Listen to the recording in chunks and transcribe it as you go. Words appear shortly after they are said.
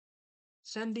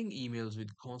Sending emails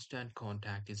with constant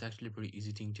contact is actually a pretty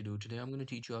easy thing to do. Today, I'm going to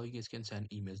teach you how you guys can send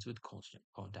emails with constant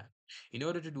contact. In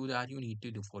order to do that, you need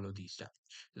to do follow these steps.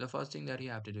 So the first thing that you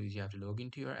have to do is you have to log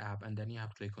into your app, and then you have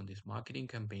to click on this marketing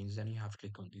campaigns. Then you have to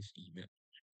click on this email.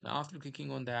 Now, after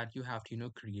clicking on that, you have to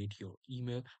create your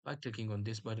email by clicking on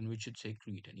this button, which should say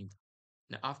create an email.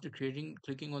 Now, after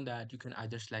clicking on that, you can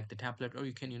either select the template or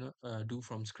you can, do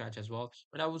from scratch as well.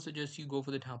 But I would suggest you go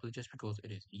for the template just because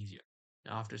it is easier.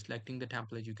 Now, after selecting the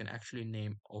template, you can actually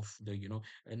name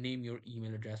your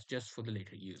email address just for the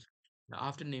later use. Now,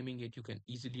 after naming it, you can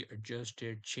easily adjust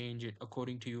it, change it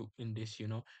according to you in this,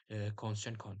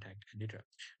 constant contact editor.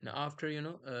 Now, after,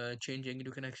 changing it,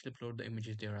 you can actually upload the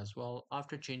images there as well.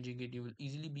 After changing it, you will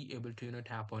easily be able to,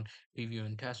 tap on review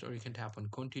and test, or you can tap on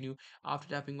continue. After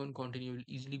tapping on continue, you'll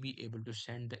easily be able to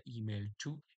send the email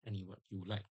to anyone you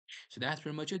like. So that's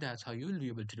pretty much it. That's how you'll be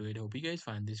able to do it. Hope you guys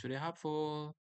find this video helpful.